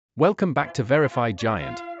Welcome back to Verified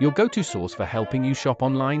Giant, your go-to source for helping you shop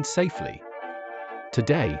online safely.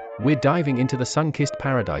 Today, we're diving into the sun-kissed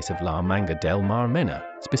paradise of La Manga del Mar Menor,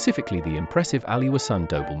 specifically the impressive AluaSun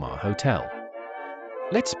Doblemar Hotel.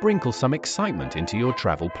 Let's sprinkle some excitement into your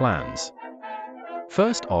travel plans.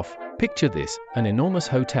 First off, picture this, an enormous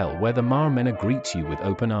hotel where the Mar Menor greets you with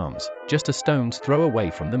open arms, just a stone's throw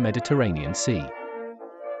away from the Mediterranean Sea.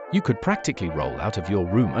 You could practically roll out of your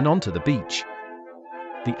room and onto the beach.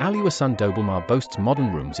 The AluaSun Doblemar boasts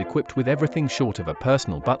modern rooms equipped with everything short of a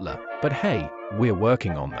personal butler, but hey, we're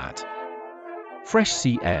working on that. Fresh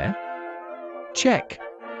sea air? Check.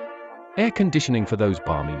 Air conditioning for those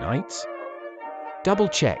balmy nights? Double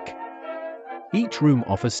check. Each room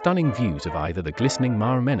offers stunning views of either the glistening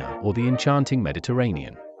Mar Menor or the enchanting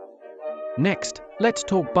Mediterranean. Next, let's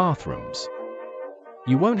talk bathrooms.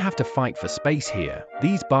 You won't have to fight for space here,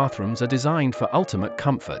 these bathrooms are designed for ultimate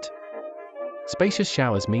comfort. Spacious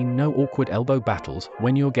showers mean no awkward elbow battles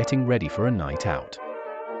when you're getting ready for a night out.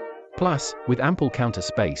 Plus, with ample counter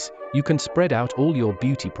space, you can spread out all your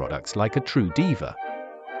beauty products like a true diva.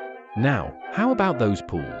 Now, how about those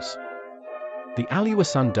pools? The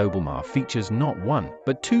AluaSun Doblemar features not one,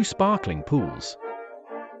 but two sparkling pools.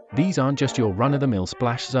 These aren't just your run-of-the-mill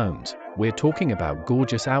splash zones, we're talking about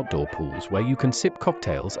gorgeous outdoor pools where you can sip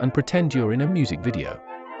cocktails and pretend you're in a music video.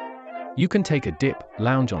 You can take a dip,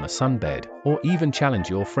 lounge on a sunbed, or even challenge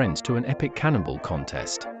your friends to an epic cannonball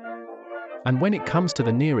contest. And when it comes to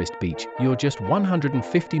the nearest beach, you're just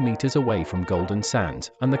 150 meters away from golden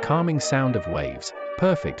sands and the calming sound of waves,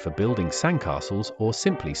 perfect for building sandcastles or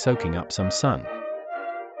simply soaking up some sun.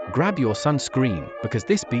 Grab your sunscreen, because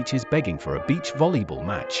this beach is begging for a beach volleyball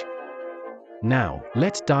match. Now,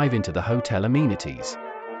 let's dive into the hotel amenities.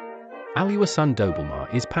 AluaSun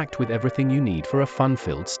Doblemar is packed with everything you need for a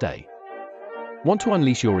fun-filled stay. Want to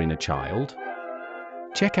unleash your inner child?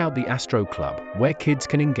 Check out the Astro Club, where kids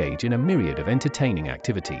can engage in a myriad of entertaining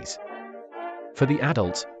activities. For the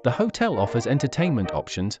adults, the hotel offers entertainment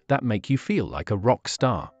options that make you feel like a rock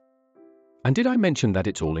star. And did I mention that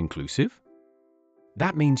it's all-inclusive?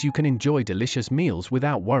 That means you can enjoy delicious meals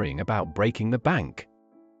without worrying about breaking the bank.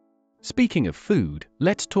 Speaking of food,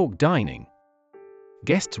 let's talk dining.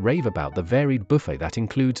 Guests rave about the varied buffet that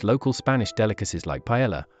includes local Spanish delicacies like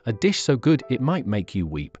paella, a dish so good it might make you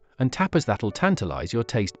weep, and tapas that'll tantalize your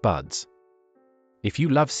taste buds. If you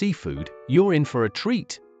love seafood, you're in for a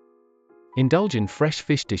treat. Indulge in fresh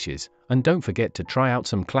fish dishes, and don't forget to try out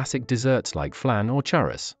some classic desserts like flan or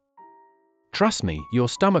churros. Trust me, your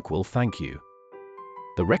stomach will thank you.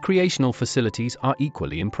 The recreational facilities are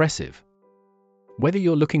equally impressive. Whether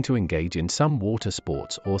you're looking to engage in some water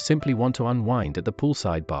sports or simply want to unwind at the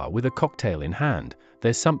poolside bar with a cocktail in hand,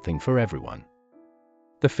 there's something for everyone.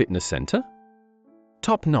 The fitness center?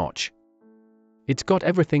 Top notch. It's got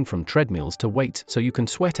everything from treadmills to weights so you can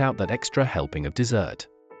sweat out that extra helping of dessert.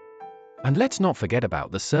 And let's not forget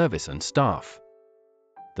about the service and staff.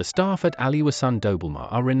 The staff at AluaSun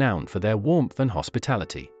Doblemar are renowned for their warmth and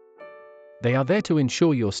hospitality. They are there to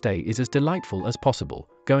ensure your stay is as delightful as possible,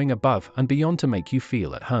 going above and beyond to make you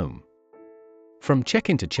feel at home. From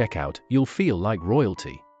check-in to check-out, you'll feel like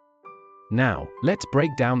royalty. Now, let's break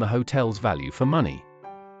down the hotel's value for money.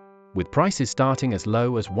 With prices starting as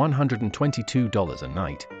low as $122 a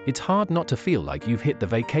night, it's hard not to feel like you've hit the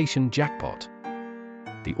vacation jackpot.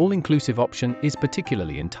 The all-inclusive option is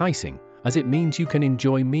particularly enticing, as it means you can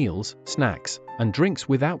enjoy meals, snacks, and drinks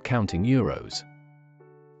without counting euros.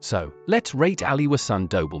 So, let's rate AluaSun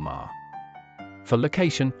Doblemar. For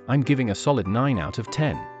location, I'm giving a solid 9 out of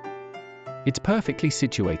 10. It's perfectly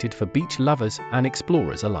situated for beach lovers and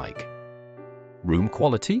explorers alike. Room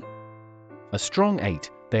quality? A strong 8,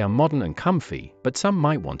 they are modern and comfy, but some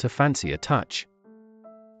might want a fancier touch.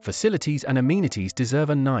 Facilities and amenities deserve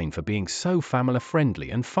a 9 for being so family-friendly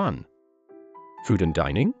and fun. Food and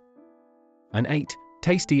dining? An 8,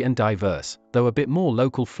 tasty and diverse, though a bit more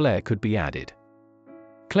local flair could be added.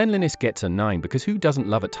 Cleanliness gets a 9 because who doesn't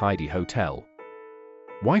love a tidy hotel?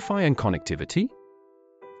 Wi-Fi and connectivity?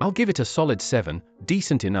 I'll give it a solid 7,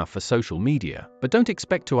 decent enough for social media, but don't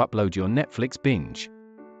expect to upload your Netflix binge.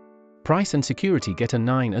 Price and security get a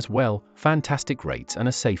 9 as well, fantastic rates and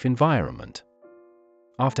a safe environment.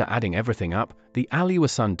 After adding everything up, the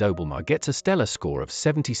AluaSun Doblemar gets a stellar score of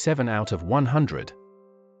 77 out of 100.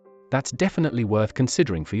 That's definitely worth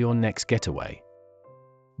considering for your next getaway.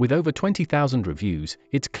 With over 20,000 reviews,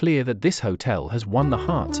 it's clear that this hotel has won the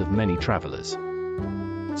hearts of many travelers.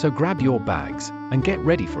 So grab your bags and get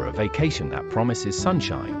ready for a vacation that promises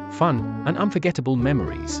sunshine, fun, and unforgettable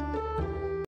memories.